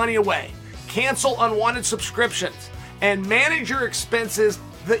throwing your money away. Cancel unwanted subscriptions and manage your expenses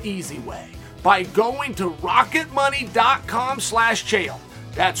the easy way by going to rocketmoney.com/Chael.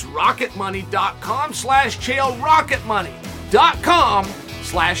 That's rocketmoney.com/Chael,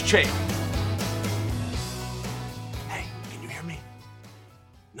 rocketmoney.com/Chael. Hey, can you hear me?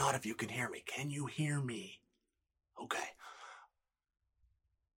 Not if you can hear me. Can you hear me? Okay.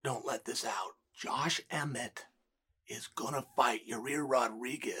 Don't let this out. Josh Emmett is going to fight Yair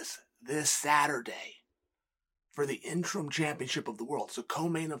Rodriguez this Saturday for the interim championship of the world. It's a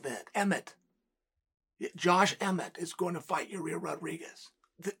co-main event. Josh Emmett is going to fight Yair Rodriguez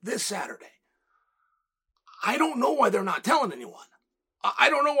this Saturday. I don't know why they're not telling anyone. I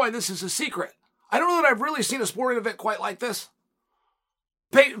don't know why this is a secret. I don't know that I've really seen a sporting event quite like this.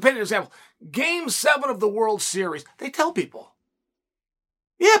 Paint an example. Game 7 of the World Series. They tell people.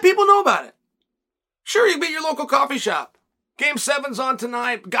 Yeah, people know about it. Sure, you can be at your local coffee shop. Game 7's on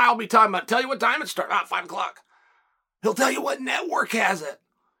tonight. Guy will be talking about it. Tell you what time it starts. 5 o'clock. He'll tell you what network has it.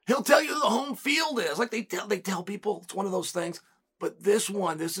 He'll tell you who the home field is. Like they tell people. It's one of those things. But this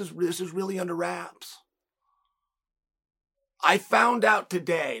is really under wraps. I found out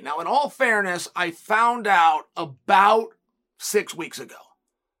today. Now, in all fairness, I found out about 6 weeks ago.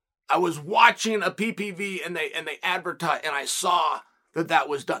 I was watching a PPV and they advertised, and I saw that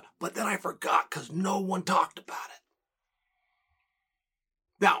was done. But then I forgot because no one talked about it.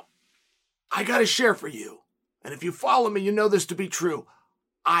 Now, I got to share for you, and if you follow me, you know this to be true.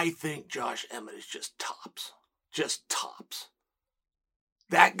 I think Josh Emmett is just tops. Just tops.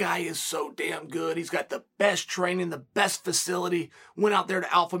 That guy is so damn good. He's got the best training, the best facility. Went out there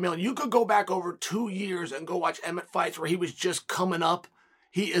to Alpha Male. You could go back over 2 years and go watch Emmett fights where he was just coming up.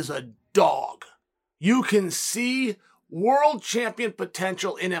 He is a dog. You can see world champion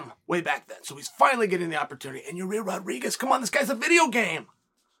potential in him way back then. So he's finally getting the opportunity. And Yair Rodriguez, come on, this guy's a video game.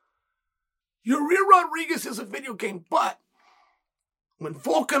 Yair Rodriguez is a video game. But when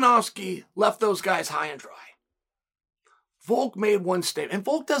Volkanovski left those guys high and dry, Volk made one statement. And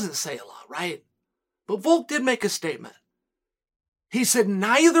Volk doesn't say a lot, right? But Volk did make a statement. He said,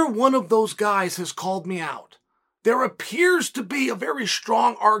 neither one of those guys has called me out. There appears to be a very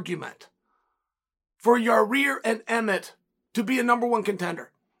strong argument for Yair and Emmett to be a number one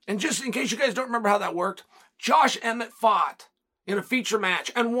contender. And just in case you guys don't remember how that worked, Josh Emmett fought in a feature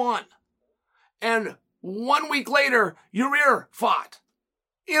match and won. And 1 week later, Yair fought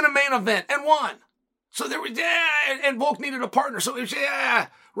in a main event and won. So there was, and Volk needed a partner. So it was,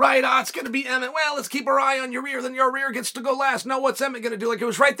 right, it's going to be Emmett. Well, let's keep our eye on Yair. Then Yair gets to go last. No, what's Emmett going to do? Like, it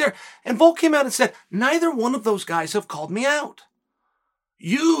was right there. And Volk came out and said, neither one of those guys have called me out.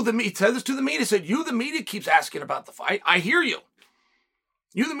 You, the media, said this to the media, said, you, the media, keeps asking about the fight. I hear you.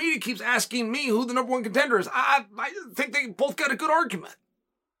 You, the media, keeps asking me who the number one contender is. I think they both got a good argument.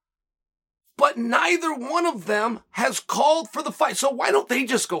 But neither one of them has called for the fight. So why don't they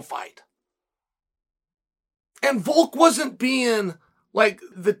just go fight? And Volk wasn't being like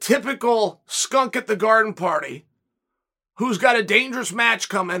the typical skunk at the garden party who's got a dangerous match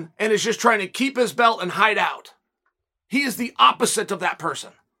coming and is just trying to keep his belt and hide out. He is the opposite of that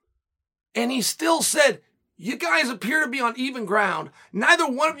person. And he still said, you guys appear to be on even ground. Neither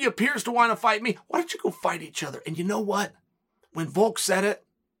one of you appears to want to fight me. Why don't you go fight each other? And you know what? When Volk said it,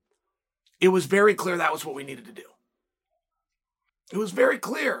 it was very clear that was what we needed to do. It was very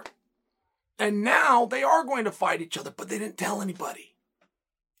clear. And now they are going to fight each other, but they didn't tell anybody.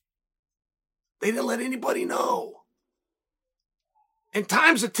 They didn't let anybody know. And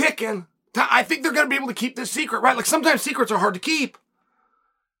time's a ticking. I think they're going to be able to keep this secret, right? Like sometimes secrets are hard to keep.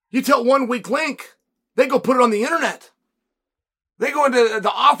 You tell 1 weak link, they go put it on the internet. They go into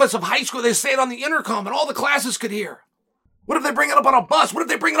the office of high school, they say it on the intercom, and all the classes could hear. What if they bring it up on a bus? What if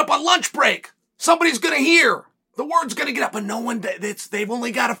they bring it up on lunch break? Somebody's going to hear. The word's going to get up, but no one, they've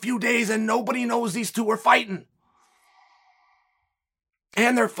only got a few days and nobody knows these two are fighting.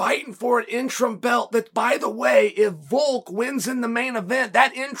 And they're fighting for an interim belt that, by the way, if Volk wins in the main event,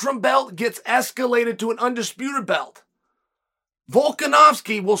 that interim belt gets escalated to an undisputed belt.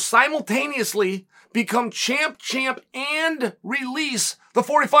 Volkanovski will simultaneously become champ, and release the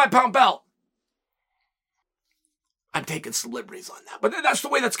 45-pound belt. I'm taking some liberties on that, but that's the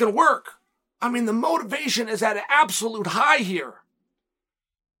way that's going to work. I mean, the motivation is at an absolute high here.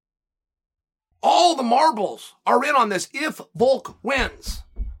 All the marbles are in on this if Volk wins.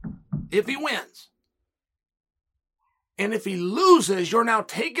 If he wins. And if he loses, you're now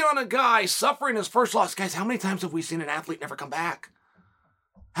taking on a guy suffering his first loss. Guys, how many times have we seen an athlete never come back?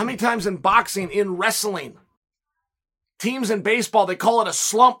 How many times in boxing, in wrestling? Teams in baseball, they call it a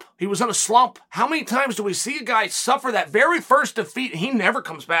slump. He was in a slump. How many times do we see a guy suffer that very first defeat and he never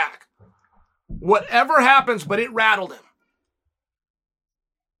comes back? Whatever happens, but it rattled him.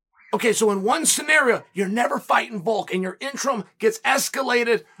 Okay, so in one scenario, you're never fighting Volk and your interim gets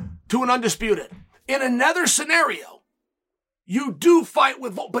escalated to an undisputed. In another scenario, you do fight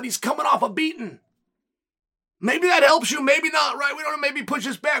with Volk, but he's coming off a beating. Maybe that helps you, maybe not, right? We don't know, maybe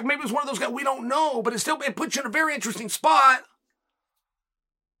pushes back. Maybe it's one of those guys, we don't know, but it puts you in a very interesting spot.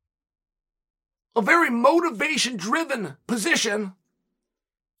 A very motivation-driven position.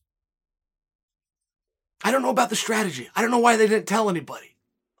 I don't know about the strategy. I don't know why they didn't tell anybody.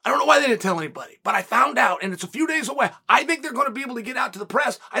 But I found out, and it's a few days away. I think they're going to be able to get out to the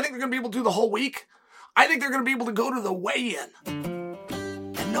press. I think they're going to be able to do the whole week. I think they're going to be able to go to the weigh-in.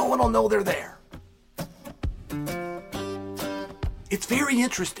 And no one will know they're there. It's very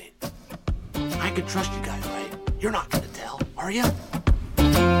interesting. I can trust you guys, right? You're not going to tell, are you?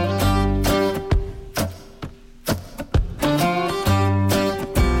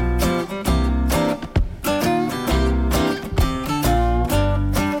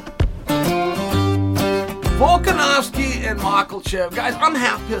 Volkanovski and Makhachev. Guys, I'm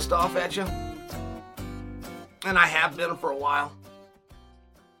half pissed off at you. And I have been for a while.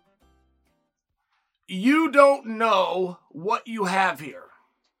 You don't know what you have here.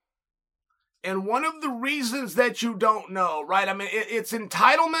 And one of the reasons that you don't know, right? I mean, it's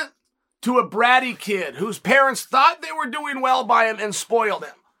entitlement to a bratty kid whose parents thought they were doing well by him and spoiled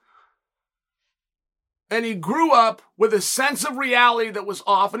him. And he grew up with a sense of reality that was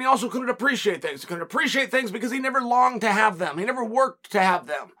off, and he also couldn't appreciate things. He couldn't appreciate things because he never longed to have them. He never worked to have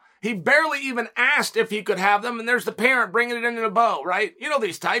them. He barely even asked if he could have them, and there's the parent bringing it in a bow, right? You know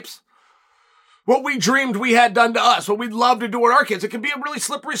these types. What we dreamed we had done to us, what we'd love to do with our kids. It can be a really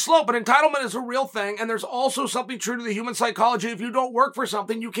slippery slope, but entitlement is a real thing, and there's also something true to the human psychology. If you don't work for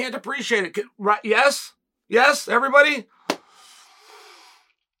something, you can't appreciate it. Right? Yes? Yes, everybody?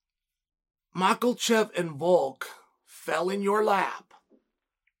 Makhachev and Volk fell in your lap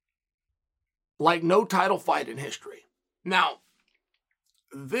like no title fight in history. Now,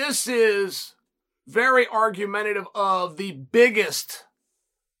 this is very argumentative of the biggest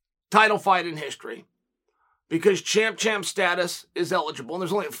title fight in history because champ status is eligible. And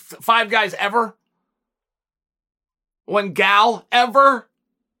there's only 5 guys ever. 1 gal ever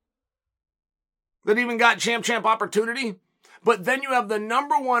that even got champ opportunity. But then you have the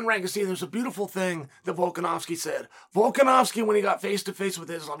number 1 rank. See, there's a beautiful thing that Volkanovski said. Volkanovski, when he got face-to-face with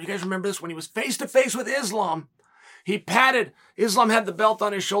Islam, you guys remember this? When he was face-to-face with Islam, he patted, Islam had the belt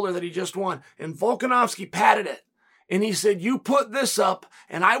on his shoulder that he just won, and Volkanovski patted it. And he said, you put this up,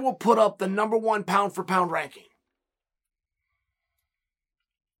 and I will put up the number 1 pound-for-pound ranking.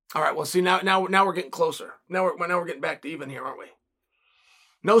 All right, well, see, now we're getting closer. Now we're getting back to even here, aren't we?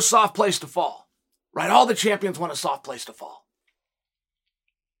 No soft place to fall, right? All the champions want a soft place to fall.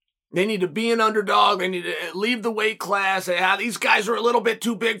 They need to be an underdog. They need to leave the weight class. These guys are a little bit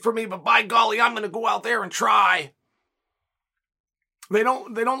too big for me, but by golly, I'm going to go out there and try. They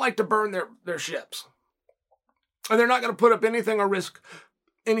don't like to burn their ships. And they're not going to put up anything or risk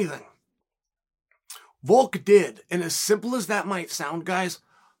anything. Volk did. And as simple as that might sound, guys,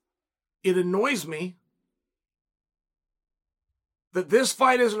 it annoys me that this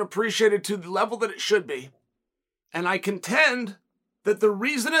fight isn't appreciated to the level that it should be. And I contend that the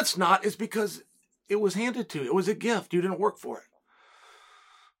reason it's not is because it was handed to you. It was a gift. You didn't work for it.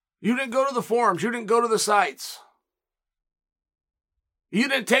 You didn't go to the forums. You didn't go to the sites. You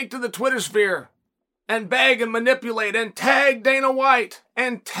didn't take to the Twitter sphere and beg and manipulate and tag Dana White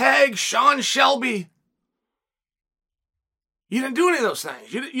and tag Sean Shelby. You didn't do any of those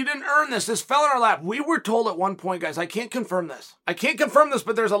things. You didn't earn this. This fell in our lap. We were told at one point, guys, I can't confirm this,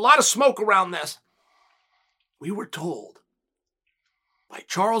 but there's a lot of smoke around this. We were told by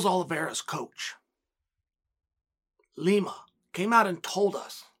Charles Oliveira's coach, Lima, came out and told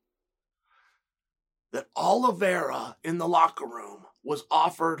us that Oliveira in the locker room was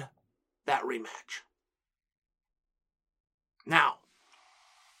offered that rematch. Now,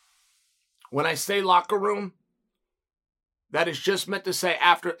 when I say locker room, that is just meant to say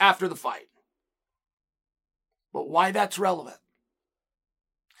after the fight. But why that's relevant?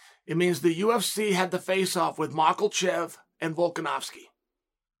 It means the UFC had the face-off with Makhachev and Volkanovski.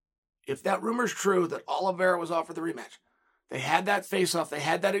 If that rumor's true that Oliveira was offered the rematch, they had that face-off, they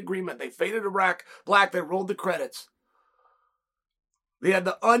had that agreement, they faded to black, they rolled the credits. They had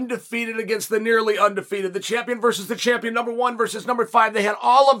the undefeated against the nearly undefeated, the champion versus the champion, number 1 versus number 5. They had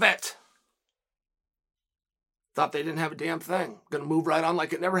all of it. Thought they didn't have a damn thing. Gonna move right on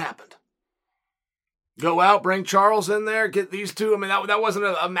like it never happened. Go out, bring Charles in there, get these two. I mean, that wasn't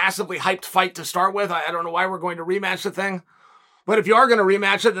a massively hyped fight to start with. I don't know why we're going to rematch the thing. But if you are going to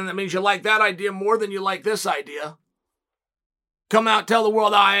rematch it, then that means you like that idea more than you like this idea. come out, tell the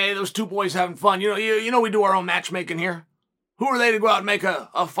world, oh, hey, those two boys having fun. You know, we do our own matchmaking here. Who are they to go out and make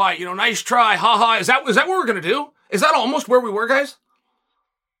a fight? Nice try, ha. Is that what we're going to do? Is that almost where we were, guys?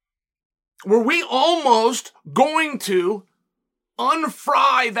 Were we almost going to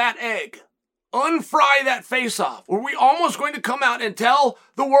unfry that egg? Unfry that face-off? Were we almost going to come out and tell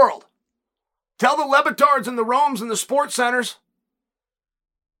the world, tell the Lebitards and the Romes and the sports centers,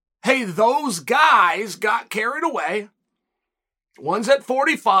 hey, those guys got carried away. One's at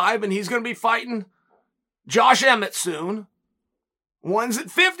 45, and he's going to be fighting Josh Emmett soon. One's at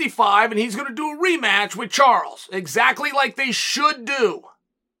 55, and he's going to do a rematch with Charles, exactly like they should do.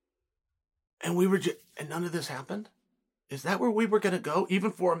 And and none of this happened? Is that where we were going to go,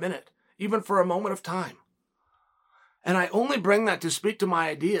 even for a minute, even for a moment of time? And I only bring that to speak to my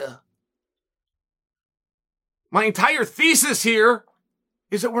idea. My entire thesis here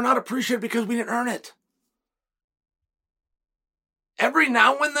is that we're not appreciated because we didn't earn it. Every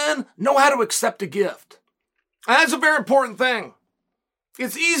now and then, know how to accept a gift. And that's a very important thing.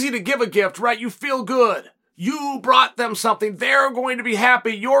 It's easy to give a gift, right? You feel good. You brought them something. They're going to be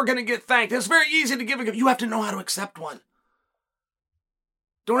happy. You're going to get thanked. It's very easy to give a gift. You have to know how to accept one.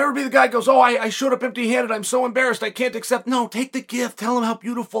 Don't ever be the guy who goes, oh, I showed up empty-handed. I'm so embarrassed. I can't accept. No, take the gift. Tell them how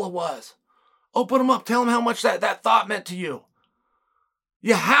beautiful it was. Open them up. Tell them how much that thought meant to you.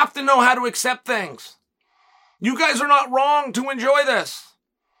 You have to know how to accept things. You guys are not wrong to enjoy this.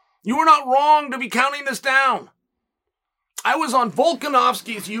 You are not wrong to be counting this down. I was on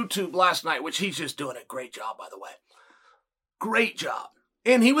Volkanovski's YouTube last night, which he's just doing a great job, by the way. Great job.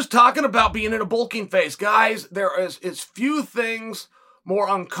 And he was talking about being in a bulking phase. Guys, there is few things more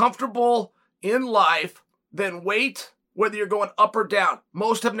uncomfortable in life than weight, whether you're going up or down.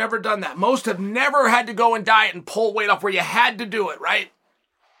 Most have never done that. Most have never had to go and diet and pull weight off where you had to do it, right?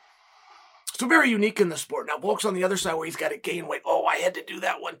 So very unique in the sport. Now, Volk's on the other side where he's got to gain weight. Oh, I had to do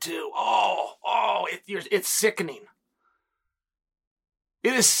that one too. It's sickening.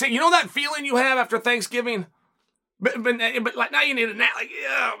 It is sick. You know that feeling you have after Thanksgiving? But like now you need a nap. Like,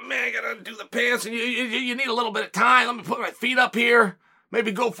 oh man, I gotta do the pants, and you need a little bit of time. Let me put my feet up here.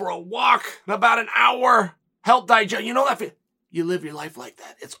 Maybe go for a walk in about an hour. Help digest. You know that feeling? You live your life like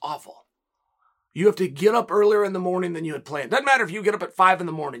that. It's awful. You have to get up earlier in the morning than you had planned. Doesn't matter if you get up at 5 in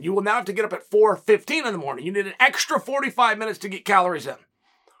the morning. You will now have to get up at 4:15 in the morning. You need an extra 45 minutes to get calories in.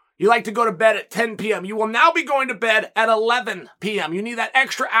 You like to go to bed at 10 p.m. You will now be going to bed at 11 p.m. You need that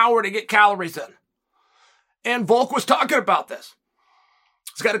extra hour to get calories in. And Volk was talking about this.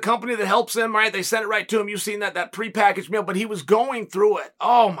 He's got a company that helps him, right? They sent it right to him. You've seen that prepackaged meal, but he was going through it.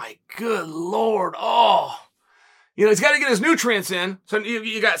 Oh my good Lord. Oh, he's got to get his nutrients in. So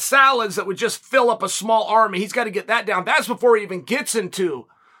you got salads that would just fill up a small army. He's got to get that down. That's before he even gets into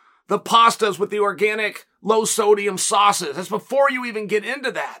the pastas with the organic low sodium sauces. That's before you even get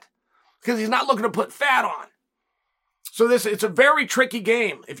into that, because he's not looking to put fat on. So it's a very tricky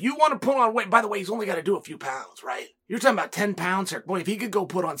game. If you want to put on weight, by the way, he's only got to do a few pounds, right? You're talking about 10 pounds here. Boy, if he could go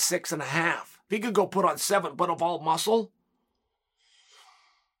put on 6.5, if he could go put on 7, but of all muscle,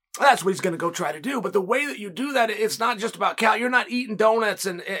 that's what he's going to go try to do. But the way that you do that, it's not just about calories. You're not eating donuts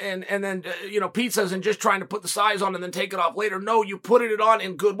and then pizzas and just trying to put the size on and then take it off later. No, you put it on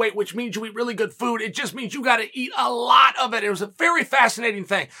in good weight, which means you eat really good food. It just means you got to eat a lot of it. It was a very fascinating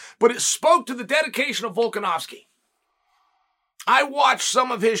thing, but it spoke to the dedication of Volkanovski. I watched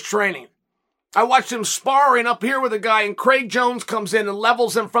some of his training. I watched him sparring up here with a guy, and Craig Jones comes in and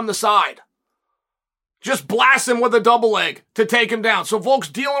levels him from the side. Just blasts him with a double leg to take him down. So Volk's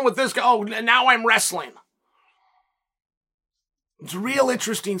dealing with this guy. Oh, now I'm wrestling. It's real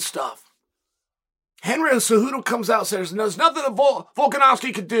interesting stuff. Henry Cejudo comes out and says, there's nothing that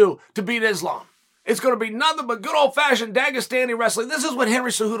Volkanovski could do to beat Islam. It's going to be nothing but good old-fashioned Dagestani wrestling. This is what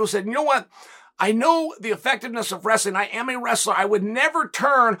Henry Cejudo said. You know what? I know the effectiveness of wrestling. I am a wrestler. I would never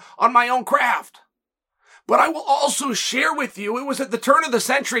turn on my own craft. But I will also share with you, it was at the turn of the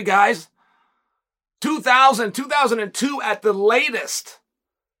century, guys, 2000, 2002 at the latest,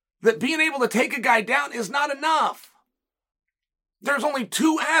 that being able to take a guy down is not enough. There's only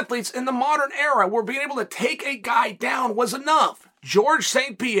 2 athletes in the modern era where being able to take a guy down was enough. George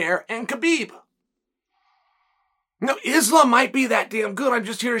St. Pierre and Khabib. No, Islam might be that damn good. I'm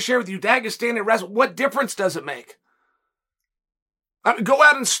just here to share with you. Dagestani wrestling, what difference does it make? I mean, go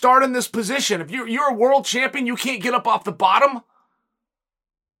out and start in this position. If you're a world champion, you can't get up off the bottom.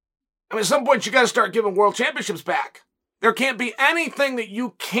 I mean, at some point, you got to start giving world championships back. There can't be anything that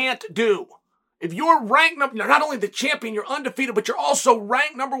you can't do. If you're ranked number, not only the champion, you're undefeated, but you're also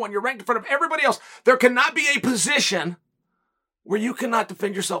ranked number 1. You're ranked in front of everybody else. There cannot be a position where you cannot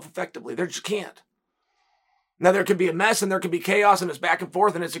defend yourself effectively. There just can't. Now, there could be a mess and there could be chaos and it's back and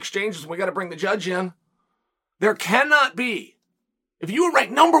forth and it's exchanges and we got to bring the judge in. There cannot be. If you were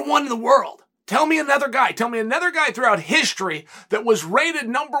ranked number 1 in the world, tell me another guy throughout history that was rated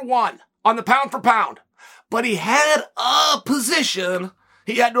number 1 on the pound for pound, but he had a position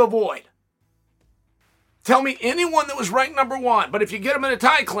he had to avoid. Tell me anyone that was ranked number 1, but if you get him in a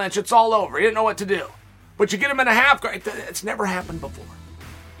tie clinch, it's all over. He didn't know what to do. But you get him in a half guard, it's never happened before.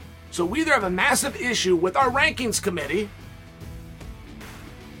 So we either have a massive issue with our rankings committee,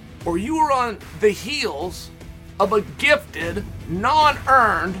 or you are on the heels of a gifted,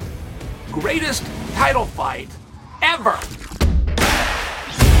 non-earned, greatest title fight ever.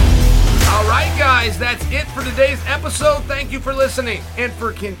 All right, guys, that's it for today's episode. Thank you for listening and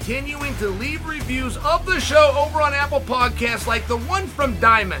for continuing to leave reviews of the show over on Apple Podcasts, like the one from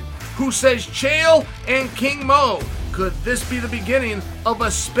Diamond, who says, Chael and King Mo, could this be the beginning of a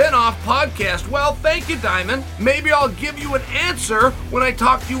spin-off podcast? Well, thank you, Diamond. Maybe I'll give you an answer when I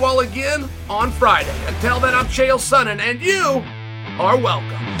talk to you all again on Friday. Until then, I'm Chael Sonnen, and you are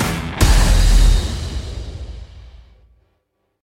welcome.